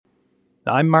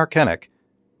I'm Mark Hennick.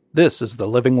 This is the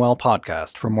Living Well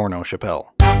podcast from Morneau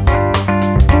Shepell.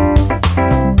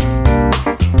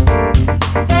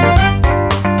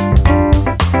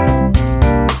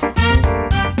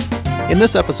 In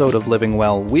this episode of Living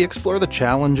Well, we explore the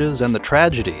challenges and the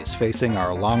tragedies facing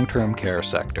our long-term care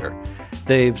sector.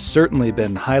 They've certainly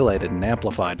been highlighted and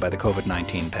amplified by the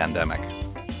COVID-19 pandemic.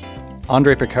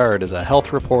 Andre Picard is a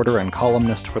health reporter and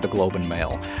columnist for the Globe and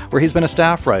Mail, where he's been a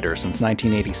staff writer since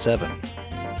 1987.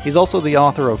 He's also the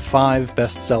author of 5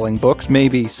 best-selling books,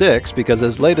 maybe 6, because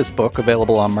his latest book,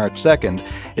 available on March 2nd,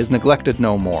 is Neglected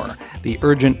No More: The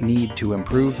Urgent Need to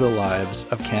Improve the Lives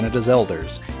of Canada's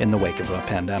Elders in the Wake of a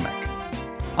Pandemic.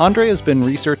 Andre has been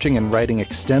researching and writing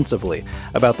extensively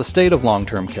about the state of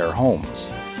long-term care homes.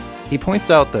 He points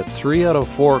out that 3 out of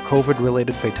 4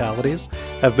 COVID-related fatalities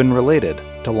have been related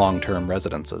to long-term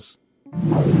residences.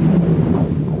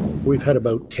 We've had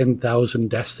about 10,000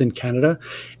 deaths in Canada,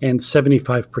 and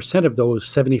 75% of those,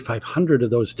 7,500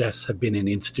 of those deaths have been in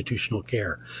institutional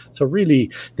care. So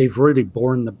really, they've really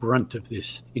borne the brunt of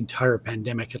this entire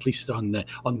pandemic, at least on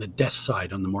the death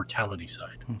side, on the mortality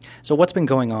side. So what's been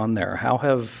going on there? How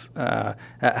has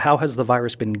the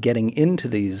virus been getting into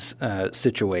these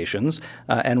situations,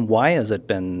 and why has it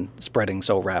been spreading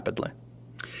so rapidly?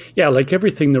 Yeah, like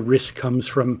everything, the risk comes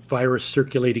from virus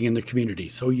circulating in the community.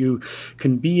 So you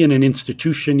can be in an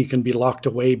institution, you can be locked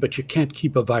away, but you can't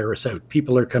keep a virus out.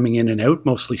 People are coming in and out,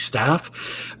 mostly staff.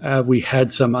 We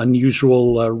had some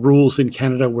unusual rules in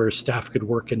Canada where staff could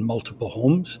work in multiple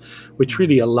homes, which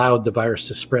really allowed the virus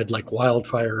to spread like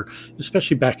wildfire,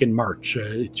 especially back in March.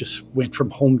 It just went from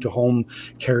home to home,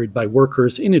 carried by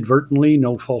workers inadvertently,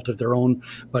 no fault of their own,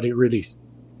 but it really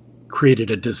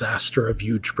created a disaster of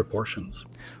huge proportions.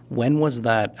 When was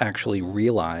that actually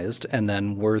realized? And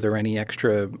then were there any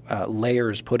extra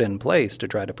layers put in place to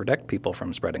try to protect people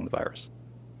from spreading the virus?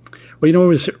 Well, it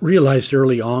was realized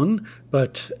early on,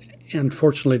 but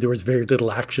unfortunately there was very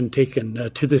little action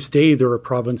taken. To this day, there are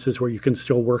provinces where you can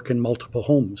still work in multiple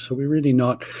homes. So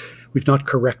we've not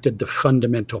corrected the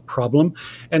fundamental problem.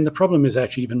 And the problem is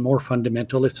actually even more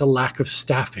fundamental. It's a lack of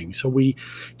staffing. So we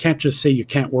can't just say you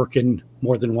can't work in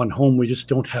more than one home. We just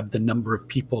don't have the number of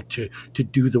people to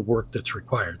do the work that's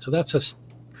required. So that's a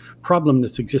problem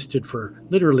that's existed for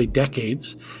literally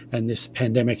decades. And this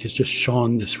pandemic has just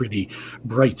shone this really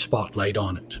bright spotlight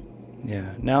on it.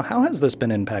 Yeah. Now, how has this been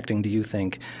impacting, do you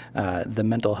think, the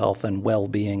mental health and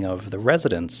well-being of the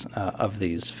residents of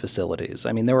these facilities?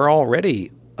 I mean, there were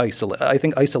already I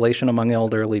think isolation among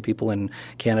elderly people in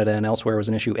Canada and elsewhere was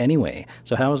an issue anyway.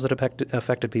 So how has it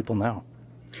affected people now?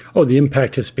 Oh, the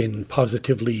impact has been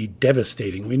positively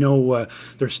devastating. We know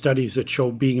there are studies that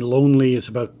show being lonely is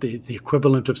about the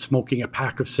equivalent of smoking a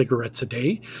pack of cigarettes a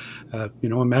day.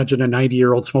 Imagine a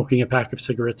 90-year-old smoking a pack of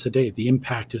cigarettes a day. The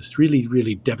impact is really,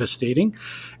 really devastating,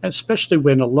 especially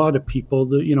when a lot of people,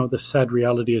 the sad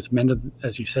reality is,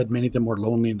 as you said, many of them were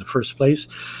lonely in the first place.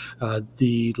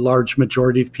 The large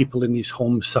majority of people in these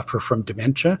homes suffer from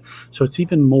dementia. So it's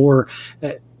even more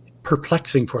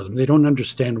perplexing for them. They don't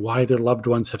understand why their loved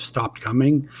ones have stopped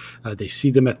coming. They see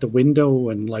them at the window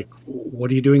and what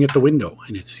are you doing at the window?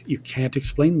 And you can't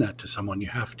explain that to someone. You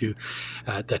have to,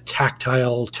 the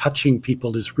tactile touching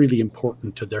people is really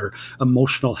important to their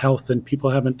emotional health, and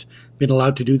people haven't been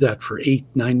allowed to do that for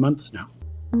 8-9 months now.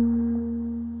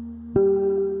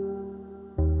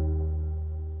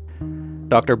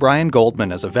 Dr. Brian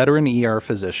Goldman is a veteran ER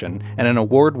physician and an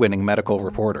award-winning medical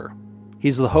reporter.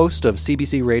 He's the host of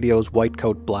CBC Radio's White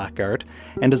Coat Black Art,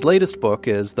 and his latest book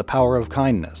is The Power of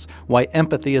Kindness: Why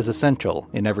Empathy is Essential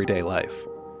in Everyday Life.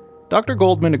 Dr.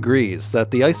 Goldman agrees that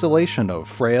the isolation of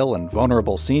frail and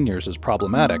vulnerable seniors is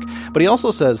problematic, but he also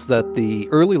says that the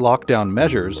early lockdown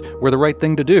measures were the right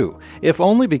thing to do, if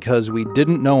only because we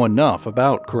didn't know enough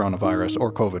about coronavirus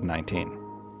or COVID-19.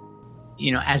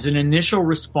 As an initial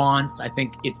response, I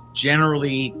think it's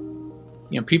generally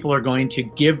people are going to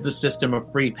give the system a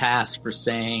free pass for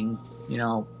saying,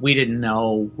 we didn't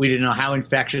know how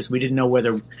infectious, we didn't know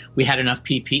whether we had enough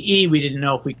PPE, we didn't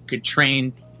know if we could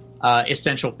train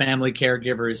essential family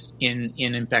caregivers in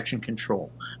infection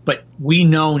control. But we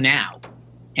know now.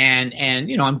 And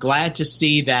I'm glad to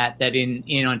see that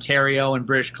in Ontario and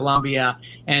British Columbia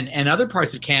and other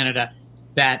parts of Canada,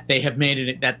 that they have made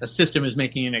it, that the system is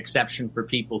making an exception for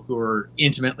people who are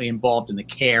intimately involved in the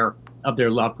care of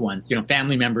their loved ones,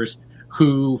 family members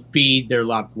who feed their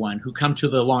loved one, who come to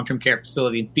the long-term care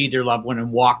facility and feed their loved one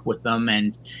and walk with them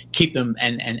and keep them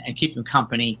and keep them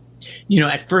company.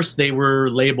 At first they were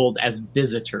labeled as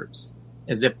visitors.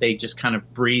 as if they just kind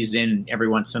of breeze in every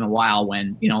once in a while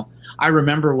when, I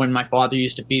remember when my father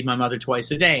used to feed my mother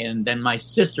twice a day, and then my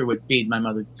sister would feed my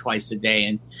mother twice a day.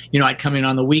 And, I'd come in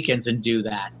on the weekends and do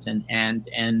that.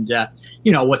 And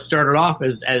what started off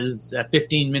as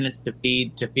 15 minutes to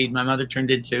feed my mother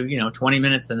turned into, 20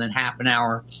 minutes and then half an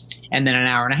hour and then an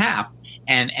hour and a half.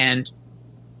 And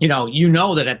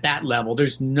that at that level,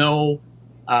 there's no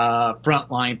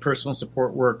frontline personal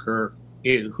support worker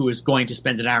who is going to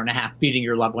spend an hour and a half feeding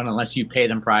your loved one unless you pay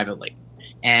them privately.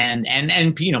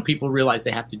 And people realize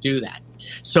they have to do that.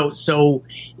 So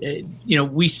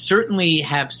we certainly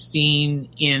have seen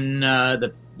in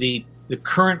the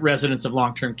current residents of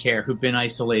long-term care who've been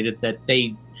isolated that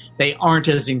they aren't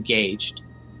as engaged,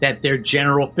 that their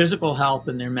general physical health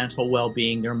and their mental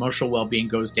well-being, their emotional well-being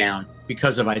goes down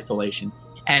because of isolation.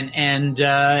 And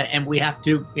we have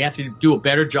to do a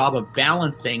better job of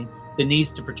balancing the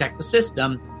needs to protect the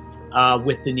system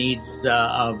with the needs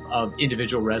of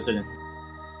individual residents.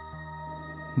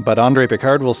 But André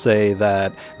Picard will say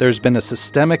that there's been a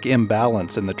systemic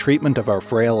imbalance in the treatment of our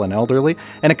frail and elderly,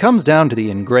 and it comes down to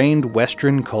the ingrained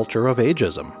Western culture of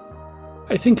ageism.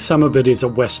 I think some of it is a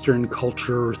Western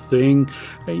culture thing.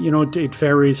 It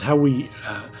varies how we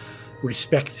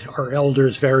respect our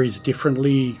elders varies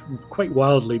differently, quite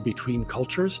wildly between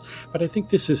cultures. But I think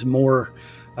this is more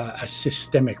a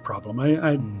systemic problem.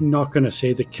 I'm not going to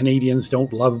say that Canadians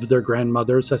don't love their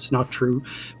grandmothers. That's not true.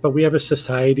 But we have a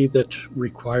society that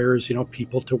requires,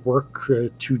 people to work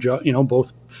two jobs,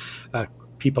 both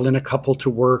people in a couple to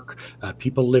work.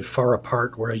 People live far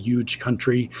apart. We're a huge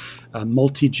country.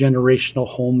 Multi-generational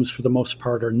homes, for the most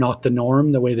part, are not the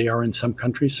norm the way they are in some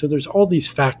countries. So there's all these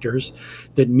factors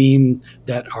that mean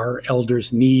that our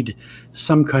elders need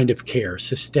some kind of care,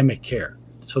 systemic care.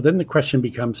 So then the question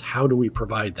becomes, how do we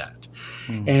provide that?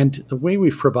 And the way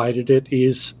we've provided it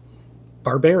is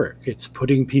barbaric. It's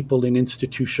putting people in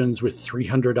institutions with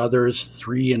 300 others,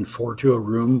 3 and 4 to a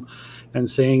room, and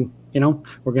saying,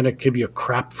 we're going to give you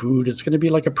crap food. It's going to be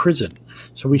like a prison.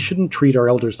 So we shouldn't treat our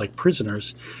elders like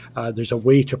prisoners. There's a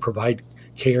way to provide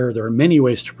care. There are many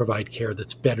ways to provide care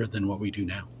that's better than what we do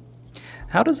now.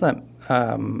 How does that,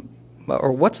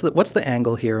 or what's the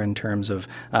angle here in terms of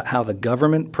how the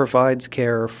government provides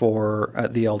care for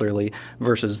the elderly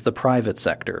versus the private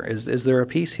sector? Is there a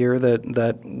piece here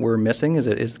that we're missing?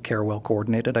 Is care well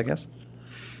coordinated, I guess?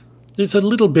 There's a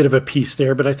little bit of a piece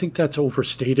there, but I think that's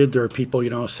overstated. There are people,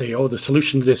 say, the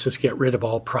solution to this is get rid of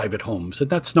all private homes. And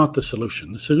that's not the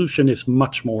solution. The solution is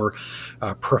much more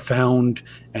profound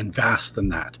and vast than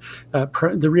that.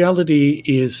 The reality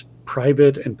is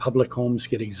private and public homes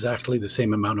get exactly the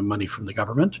same amount of money from the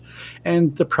government.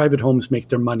 And the private homes make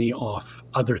their money off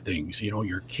other things,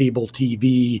 your cable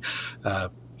TV,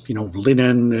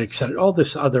 linen, etc., all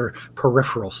this other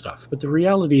peripheral stuff. But the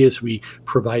reality is we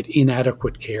provide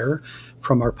inadequate care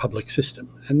from our public system.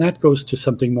 And that goes to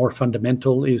something more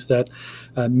fundamental, is that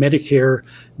Medicare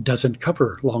doesn't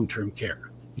cover long-term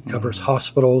care. It covers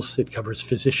hospitals, it covers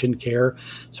physician care.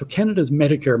 So Canada's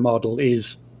Medicare model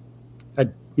is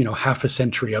half a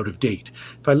century out of date.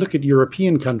 If I look at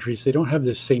European countries, they don't have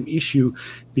this same issue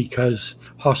because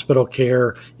hospital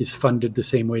care is funded the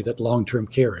same way that long-term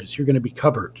care is. You're going to be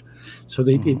covered. So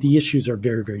the issues are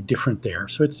very, very different there.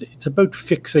 So it's about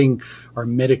fixing our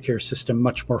Medicare system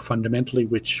much more fundamentally,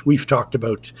 which we've talked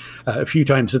about a few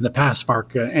times in the past,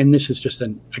 Mark, and this is just a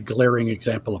glaring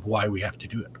example of why we have to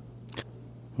do it.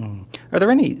 Are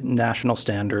there any national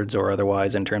standards or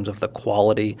otherwise in terms of the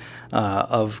quality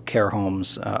of care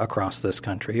homes across this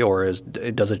country, or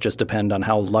does it just depend on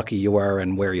how lucky you are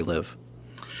and where you live?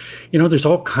 There's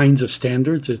all kinds of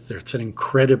standards. It's an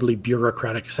incredibly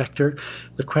bureaucratic sector.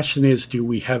 The question is, do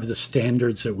we have the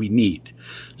standards that we need?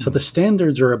 So the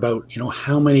standards are about,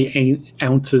 how many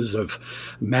ounces of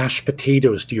mashed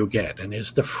potatoes do you get? And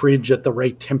is the fridge at the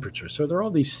right temperature? So there are all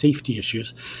these safety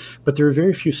issues, but there are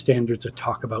very few standards that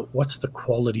talk about what's the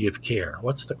quality of care?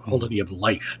 What's the quality of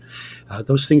life?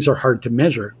 Those things are hard to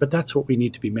measure, but that's what we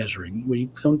need to be measuring. We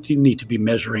don't need to be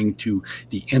measuring to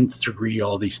the nth degree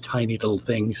all these tiny little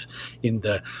things in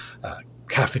the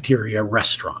cafeteria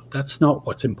restaurant. That's not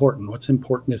what's important. What's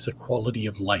important is the quality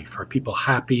of life. Are people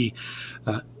happy?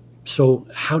 So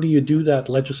how do you do that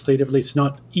legislatively? It's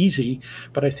not easy,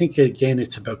 but I think, again,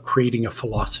 it's about creating a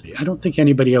philosophy. I don't think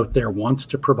anybody out there wants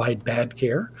to provide bad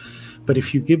care, but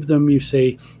if you give them, you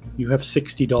say, you have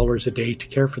 $60 a day to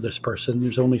care for this person,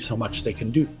 there's only so much they can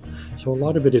do. So a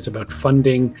lot of it is about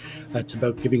funding. It's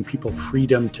about giving people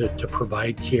freedom to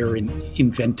provide care in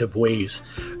inventive ways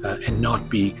and not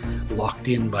be locked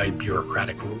in by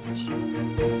bureaucratic rules.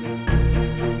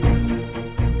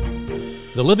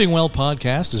 The Living Well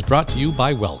podcast is brought to you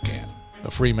by WellCan.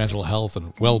 a free mental health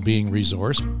and well-being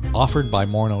resource offered by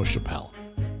Morneau Shepell.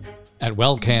 At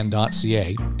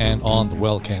wellcan.ca and on the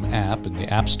Wellcan app in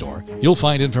the App Store, you'll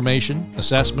find information,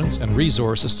 assessments, and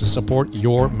resources to support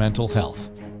your mental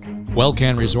health.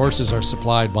 Wellcan resources are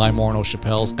supplied by Morneau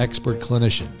Shepell's expert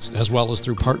clinicians, as well as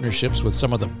through partnerships with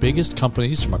some of the biggest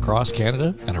companies from across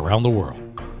Canada and around the world.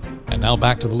 And now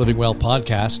back to the Living Well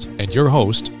podcast and your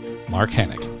host, Mark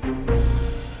Hennick.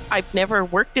 I've never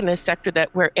worked in a sector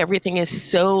where everything is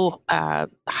so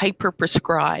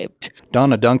hyper-prescribed.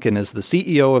 Donna Duncan is the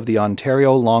CEO of the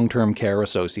Ontario Long-Term Care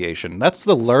Association. That's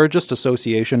the largest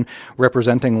association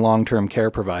representing long-term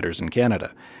care providers in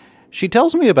Canada. She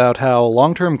tells me about how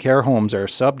long-term care homes are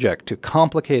subject to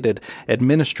complicated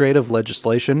administrative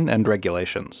legislation and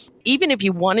regulations. Even if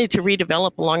you wanted to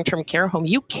redevelop a long-term care home,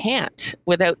 you can't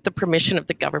without the permission of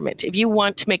the government. If you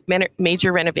want to make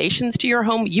major renovations to your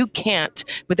home, you can't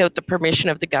without the permission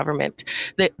of the government.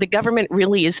 The government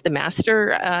really is the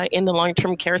master in the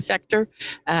long-term care sector,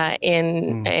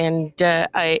 in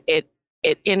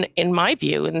my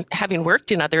view, and having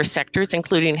worked in other sectors,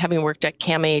 including having worked at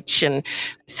CAMH and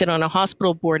sit on a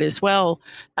hospital board as well,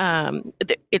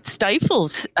 it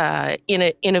stifles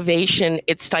innovation,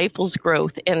 it stifles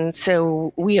growth. And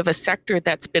so we have a sector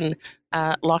that's been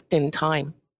locked in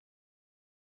time.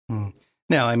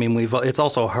 Now, I mean, it's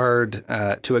also hard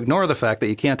to ignore the fact that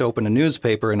you can't open a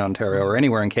newspaper in Ontario or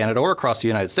anywhere in Canada or across the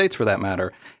United States for that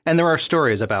matter. And there are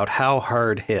stories about how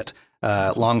hard hit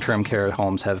long-term care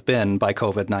homes have been by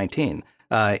COVID-19.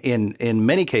 In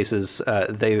many cases,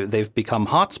 they've become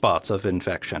hotspots of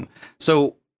infection.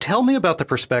 So tell me about the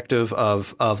perspective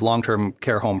of long-term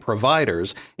care home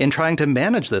providers in trying to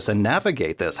manage this and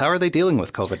navigate this. How are they dealing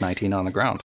with COVID-19 on the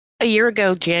ground? A year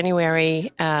ago,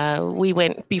 January, we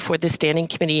went before the Standing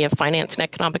Committee of Finance and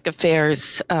Economic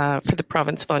Affairs for the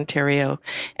province of Ontario,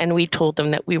 and we told them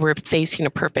that we were facing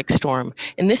a perfect storm.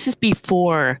 And this is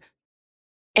before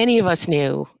any of us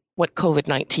knew what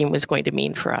COVID-19 was going to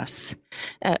mean for us.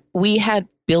 We had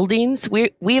buildings.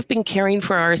 We have been caring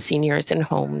for our seniors in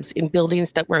homes in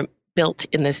buildings that were built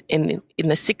in the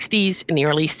 60s, in the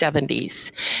early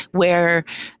 70s, where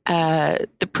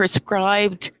the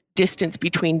prescribed distance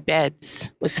between beds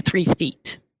was 3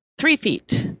 feet. 3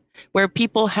 feet. Where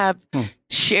people have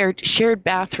shared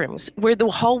bathrooms, where the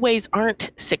hallways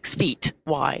aren't 6 feet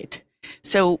wide.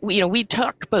 So, we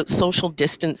talk about social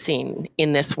distancing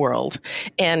in this world,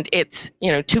 and it's,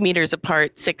 2 meters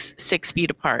apart, six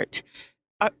feet apart.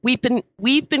 We've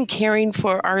been caring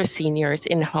for our seniors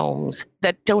in homes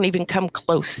that don't even come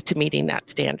close to meeting that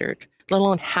standard, let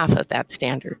alone half of that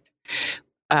standard.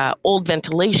 Old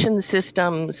ventilation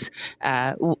systems,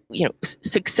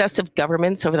 successive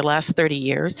governments over the last 30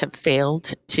 years have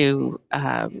failed to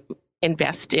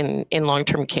invest in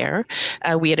long-term care.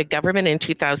 We had a government in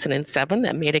 2007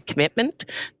 that made a commitment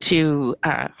to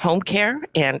home care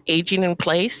and aging in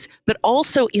place, but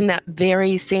also in that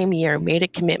very same year made a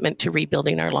commitment to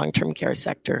rebuilding our long-term care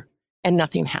sector, and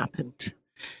nothing happened.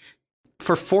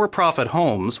 For for-profit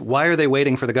homes, why are they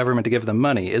waiting for the government to give them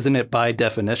money? Isn't it by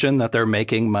definition that they're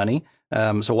making money?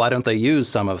 So why don't they use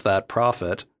some of that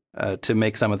profit to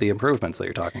make some of the improvements that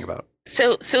you're talking about?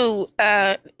 So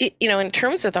in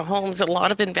terms of the homes, a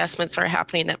lot of investments are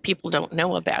happening that people don't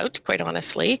know about, quite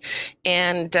honestly.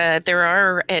 And there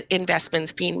are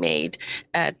investments being made.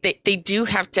 They do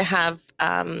have to have,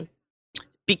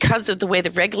 because of the way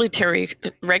the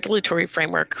regulatory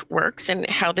framework works and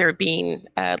how they're being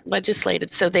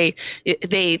legislated. So they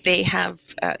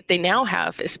now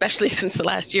have, especially since the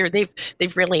last year, they've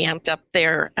really amped up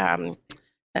their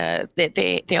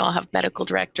they all have medical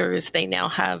directors. They now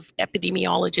have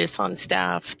epidemiologists on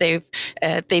staff. They've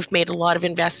made a lot of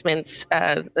investments.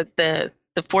 The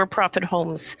for-profit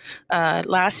homes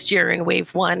last year in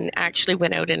Wave 1 actually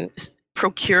went out and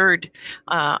procured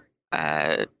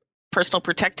personal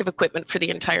protective equipment for the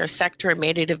entire sector and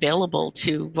made it available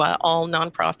to all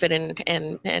nonprofit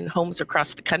and homes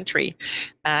across the country.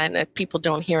 And people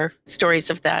don't hear stories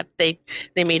of that. They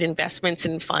made investments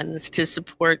in funds to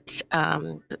support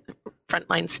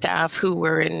frontline staff who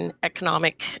were in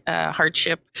economic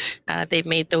hardship. They've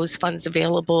made those funds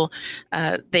available.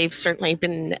 They've certainly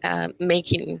been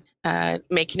making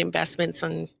investments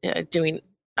on doing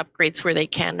upgrades where they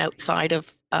can outside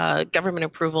of government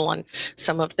approval on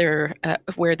some of their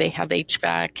where they have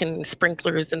HVAC and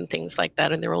sprinklers and things like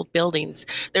that in their old buildings.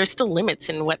 There's still limits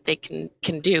in what they can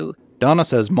do. Donna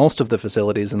says most of the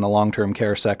facilities in the long-term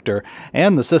care sector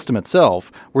and the system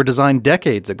itself were designed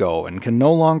decades ago and can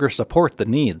no longer support the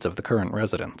needs of the current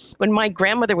residents. When my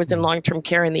grandmother was in long-term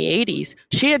care in the 80s,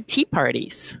 she had tea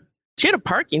parties. She had a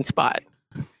parking spot.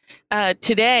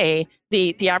 Today,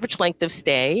 the average length of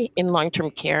stay in long-term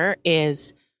care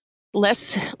is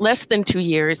less than 2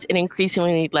 years and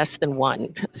increasingly less than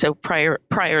 1. So prior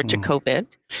to COVID,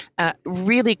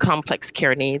 really complex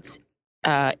care needs,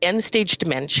 end-stage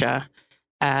dementia,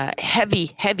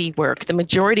 heavy work. The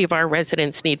majority of our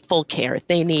residents need full care.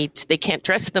 They can't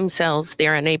dress themselves.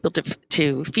 They're unable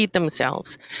to feed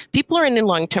themselves. People are in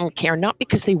long-term care not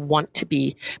because they want to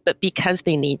be, but because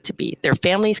they need to be. Their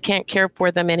families can't care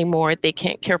for them anymore. They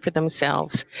can't care for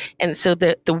themselves. And so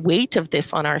the weight of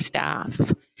this on our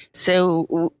staff.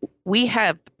 So we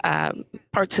have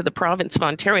parts of the province of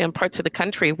Ontario and parts of the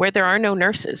country where there are no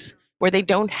nurses, where they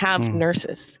don't have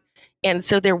nurses. And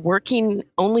so they're working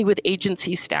only with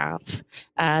agency staff.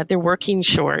 They're working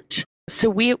short. So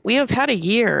we have had a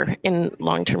year in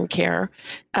long-term care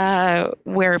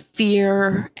where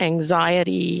fear,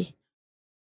 anxiety,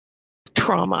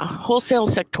 trauma, wholesale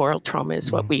sectoral trauma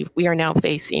is what we are now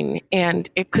facing. And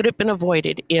it could have been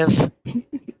avoided if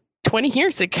 20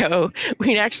 years ago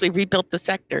we'd actually rebuilt the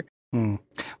sector.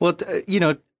 Well,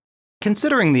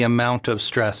 considering the amount of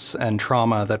stress and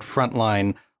trauma that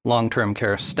frontline long-term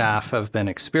care staff have been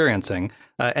experiencing,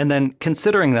 and then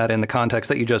considering that in the context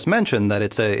that you just mentioned, that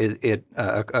it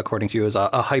according to you, is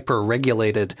a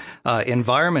hyper-regulated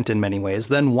environment in many ways,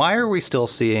 then why are we still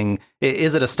seeing,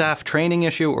 is it a staff training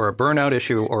issue or a burnout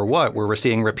issue or what, where we're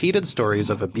seeing repeated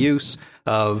stories of abuse,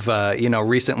 of,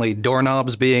 recently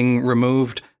doorknobs being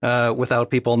removed without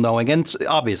people knowing? And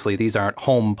obviously, these aren't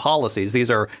home policies.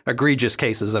 These are egregious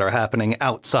cases that are happening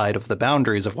outside of the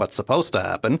boundaries of what's supposed to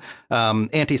happen.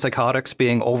 Antipsychotics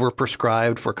being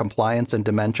overprescribed for compliance and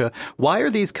dementia. Why are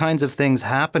these kinds of things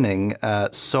happening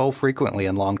so frequently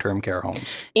in long-term care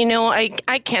homes?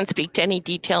 I can't speak to any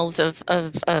details of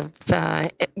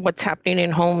what's happening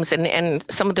in homes, and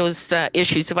some of those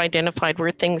issues have identified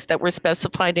were things that were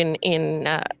specified in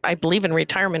I believe in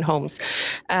retirement homes.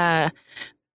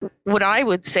 What I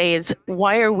would say is,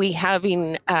 why are we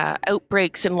having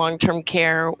outbreaks in long-term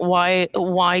care?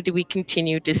 Why do we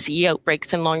continue to see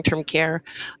outbreaks in long-term care?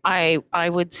 I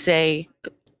would say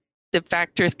the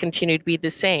factors continue to be the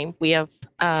same. We have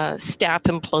staff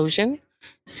implosion.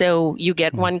 So you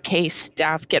get one case,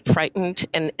 staff get frightened,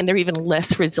 and they're even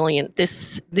less resilient.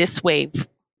 This wave,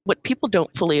 what people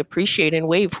don't fully appreciate in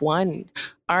wave one,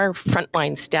 our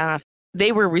frontline staff,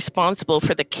 they were responsible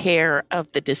for the care of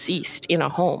the deceased in a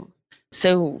home.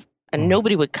 So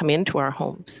nobody would come into our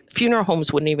homes. Funeral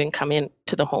homes wouldn't even come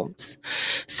into the homes.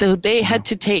 So they had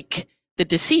to take the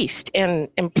deceased and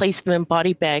place them in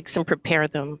body bags and prepare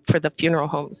them for the funeral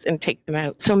homes and take them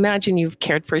out. So imagine you've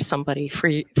cared for somebody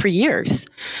for years.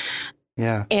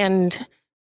 Yeah. And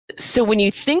so when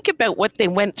you think about what they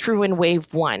went through in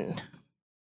wave one,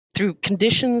 through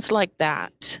conditions like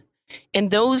that,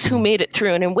 and those who made it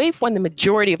through, and in wave one, the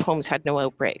majority of homes had no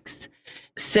outbreaks.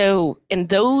 So, and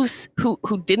those who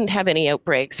didn't have any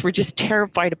outbreaks were just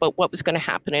terrified about what was going to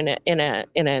happen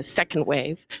in a second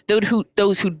wave.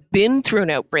 Those who'd been through an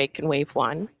outbreak in wave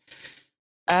one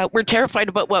were terrified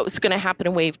about what was going to happen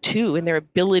in wave two and their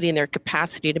ability and their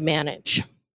capacity to manage.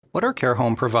 What are care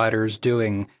home providers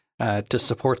doing to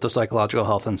support the psychological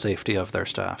health and safety of their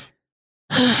staff?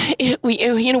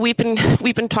 We've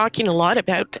been talking a lot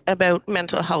about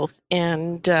mental health,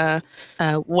 and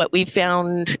what we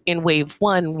found in wave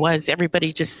one was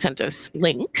everybody just sent us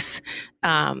links,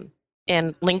 and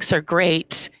links are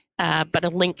great, but a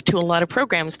link to a lot of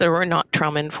programs that were not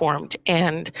trauma informed,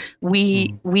 and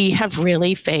we have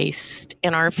really faced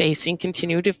and are facing,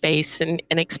 continue to face and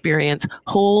experience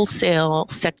wholesale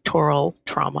sectoral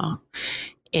trauma,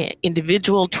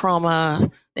 individual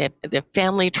trauma, the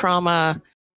family trauma.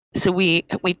 So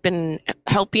we've been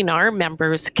helping our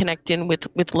members connect in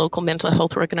with local mental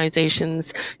health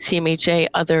organizations, CMHA,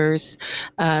 others.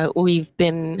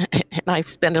 I've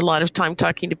spent a lot of time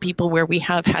talking to people where we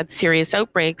have had serious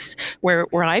outbreaks, where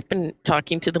I've been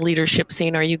talking to the leadership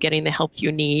saying, are you getting the help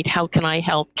you need? How can I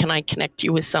help? Can I connect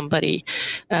you with somebody?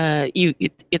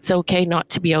 It's okay not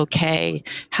to be okay.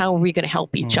 How are we going to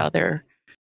help each other?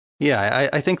 Yeah,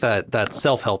 I think that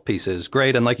self-help piece is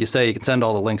great. And like you say, you can send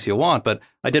all the links you want, but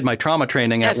I did my trauma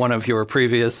training at one of your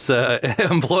previous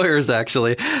employers,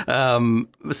 actually.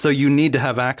 So you need to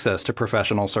have access to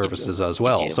professional services as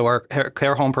well. So are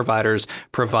care home providers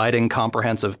providing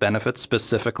comprehensive benefits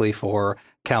specifically for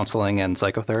counseling and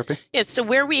psychotherapy? Yeah, so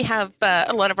where we have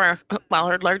a lot of our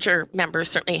larger members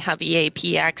certainly have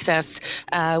EAP access,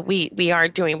 we are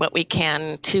doing what we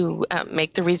can to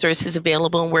make the resources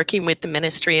available and working with the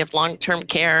Ministry of Long-Term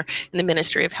Care and the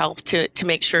Ministry of Health to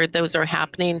make sure those are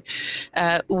happening.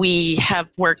 We have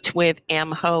worked with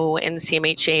AMHO and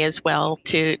CMHA as well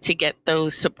to get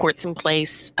those supports in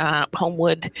place.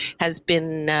 Homewood has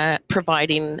been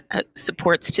providing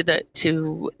supports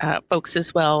to folks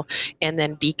as well, and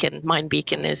then Mind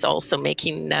Beacon is also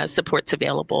making supports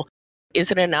available.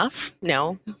 Is it enough?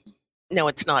 No,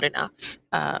 it's not enough.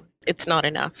 It's not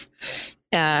enough.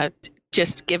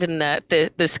 Just given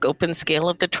the scope and scale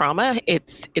of the trauma,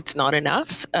 it's not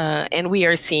enough. And we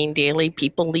are seeing daily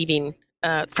people leaving,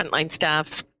 frontline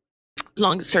staff,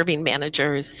 long-serving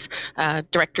managers,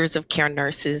 directors of care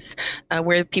nurses,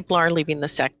 where people are leaving the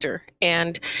sector.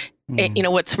 And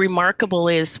what's remarkable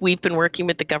is we've been working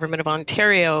with the Government of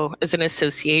Ontario as an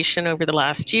association over the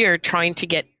last year, trying to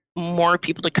get more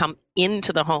people to come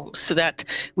into the homes so that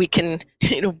we can,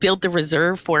 build the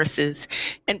reserve forces.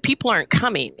 And people aren't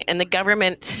coming. And the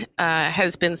government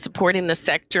has been supporting the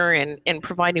sector and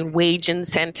providing wage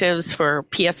incentives for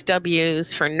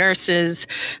PSWs, for nurses,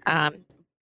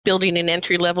 building an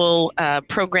entry-level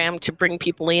program to bring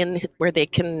people in where they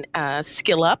can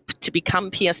skill up to become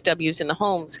PSWs in the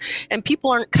homes, and people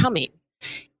aren't coming.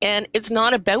 And it's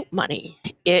not about money.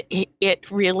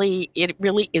 It really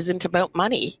isn't about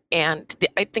money. And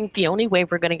I think the only way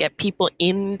we're going to get people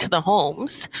into the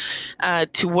homes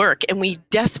to work, and we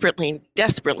desperately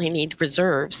need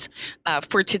reserves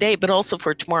for today, but also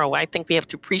for tomorrow. I think we have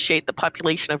to appreciate the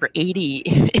population over 80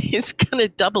 is going to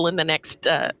double in the next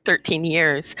 13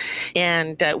 years.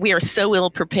 And we are so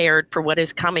ill prepared for what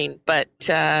is coming. But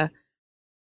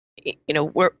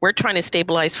we're trying to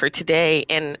stabilize for today,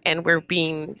 and we're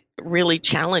being really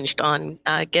challenged on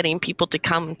getting people to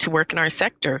come to work in our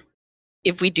sector.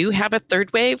 If we do have a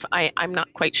third wave, I'm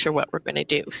not quite sure what we're going to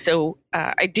do. So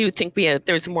I do think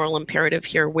there's a moral imperative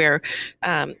here where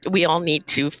we all need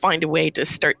to find a way to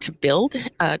start to build,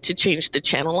 to change the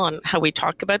channel on how we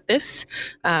talk about this,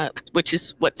 which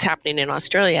is what's happening in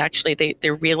Australia. Actually,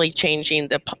 they're really changing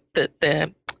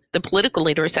the political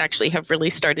leaders actually have really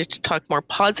started to talk more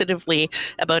positively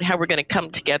about how we're going to come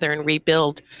together and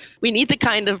rebuild. We need the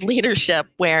kind of leadership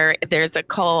where there's a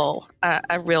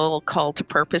real call to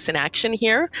purpose and action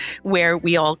here, where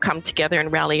we all come together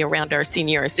and rally around our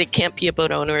seniors. It can't be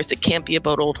about owners. It can't be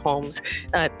about old homes.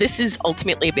 This is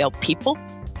ultimately about people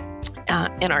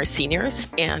and our seniors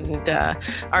and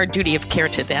our duty of care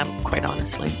to them, quite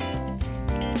honestly.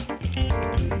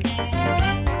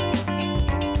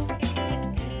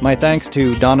 My thanks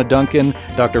to Donna Duncan,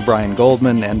 Dr. Brian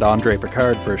Goldman, and Andre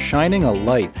Picard for shining a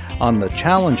light on the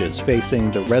challenges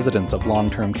facing the residents of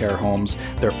long-term care homes,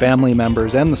 their family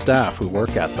members, and the staff who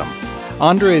work at them.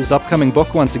 Andre's upcoming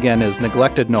book, once again, is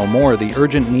Neglected No More, The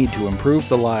Urgent Need to Improve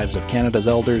the Lives of Canada's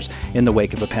Elders in the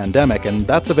Wake of a Pandemic, and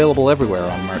that's available everywhere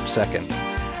on March 2nd.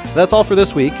 That's all for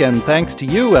this week, and thanks to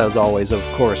you, as always, of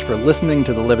course, for listening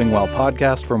to the Living Well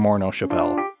podcast for Morneau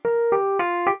Shepell.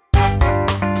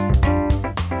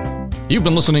 You've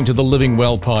been listening to the Living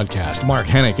Well podcast. Mark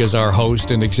Hennick is our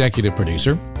host and executive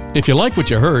producer. If you like what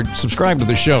you heard, subscribe to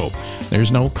the show.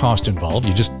 There's no cost involved.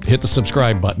 You just hit the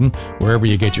subscribe button wherever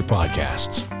you get your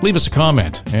podcasts. Leave us a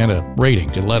comment and a rating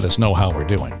to let us know how we're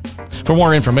doing. For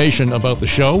more information about the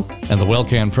show and the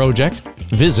WellCan project,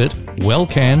 visit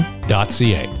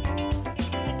wellcan.ca.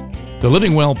 The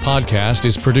Living Well podcast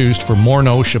is produced for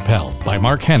Morneau Shepell by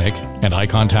Mark Hennick and Eye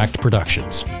Contact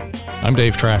Productions. I'm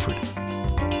Dave Trafford.